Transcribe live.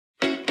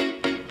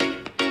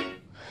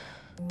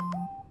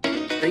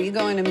Are you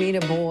going to meet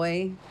a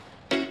boy?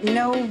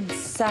 No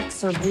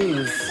sex or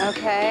booze.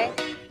 Okay.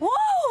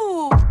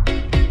 Whoa!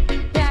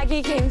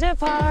 Maggie came to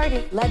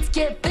party. Let's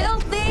get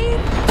filthy.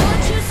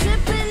 What you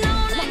sipping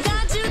on? I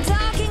got you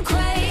talking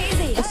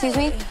crazy. Excuse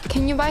me,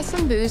 can you buy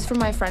some booze for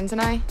my friends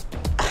and I?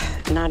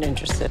 Not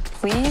interested.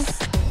 Please?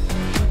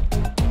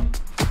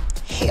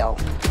 Hell.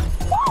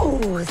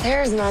 Ooh,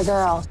 there's my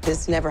girl.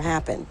 This never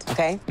happened,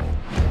 okay?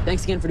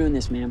 Thanks again for doing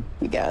this, ma'am.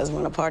 You guys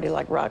want to party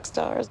like rock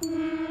stars?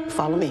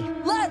 Follow me.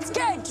 Let's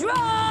get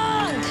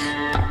drunk!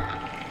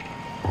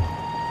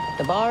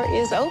 The bar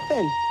is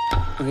open.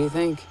 What do you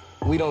think?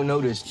 We don't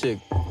know this chick.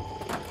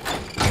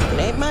 It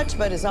ain't much,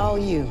 but it's all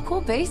you.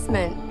 Cool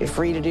basement. You're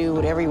free to do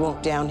whatever you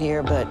want down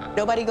here, but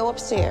nobody go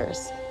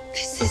upstairs.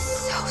 This is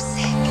so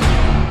sick.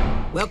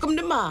 Welcome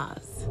to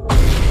Mars.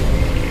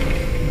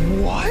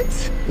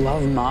 What?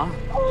 Love Ma.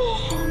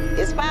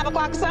 It's 5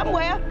 o'clock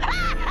somewhere.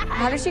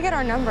 How did she get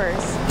our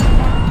numbers?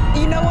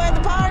 You know where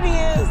the party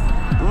is.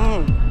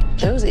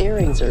 Those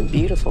earrings are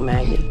beautiful,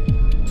 Maggie.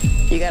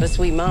 You got a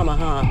sweet mama,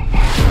 huh?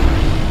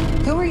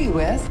 Who are you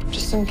with?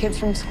 Just some kids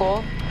from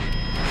school.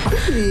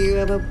 You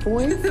have a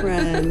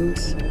boyfriend.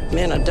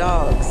 Men are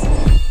dogs.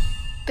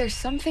 There's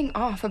something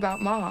off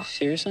about Ma.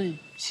 Seriously?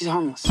 She's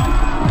harmless.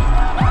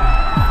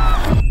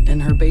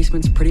 And her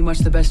basement's pretty much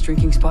the best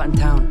drinking spot in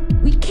town.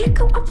 We can't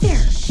go up there.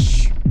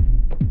 Shh.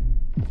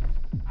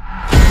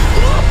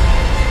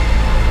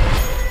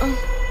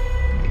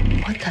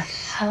 What the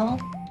hell?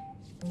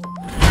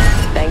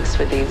 Thanks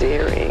for these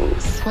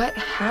earrings. What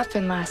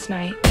happened last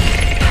night?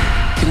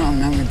 You don't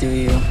remember, do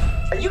you?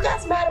 Are you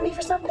guys mad at me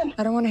for something?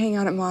 I don't want to hang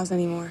out at Ma's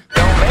anymore.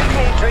 Don't make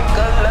me drink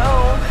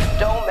alone.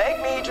 Don't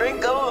make me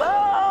drink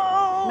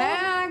alone.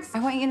 Max, I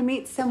want you to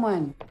meet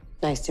someone.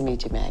 Nice to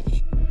meet you,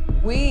 Maggie.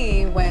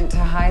 We went to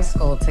high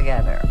school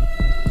together.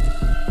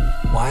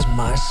 Why's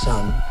my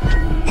son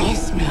You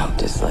smell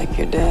just like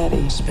your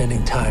daddy.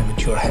 spending time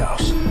at your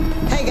house?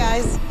 Hey,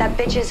 guys. That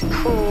bitch is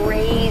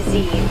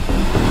crazy.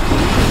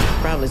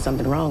 Probably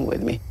something wrong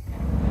with me.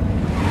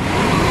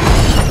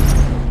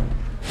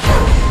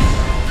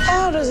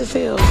 How does it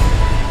feel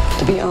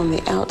to be on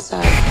the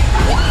outside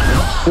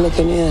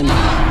looking in?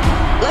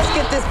 Let's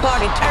get this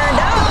party turned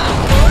up.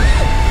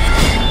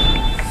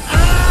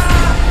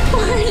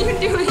 Why are you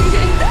doing this?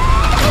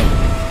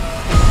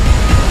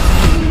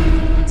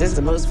 This is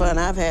the most fun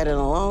I've had in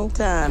a long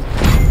time.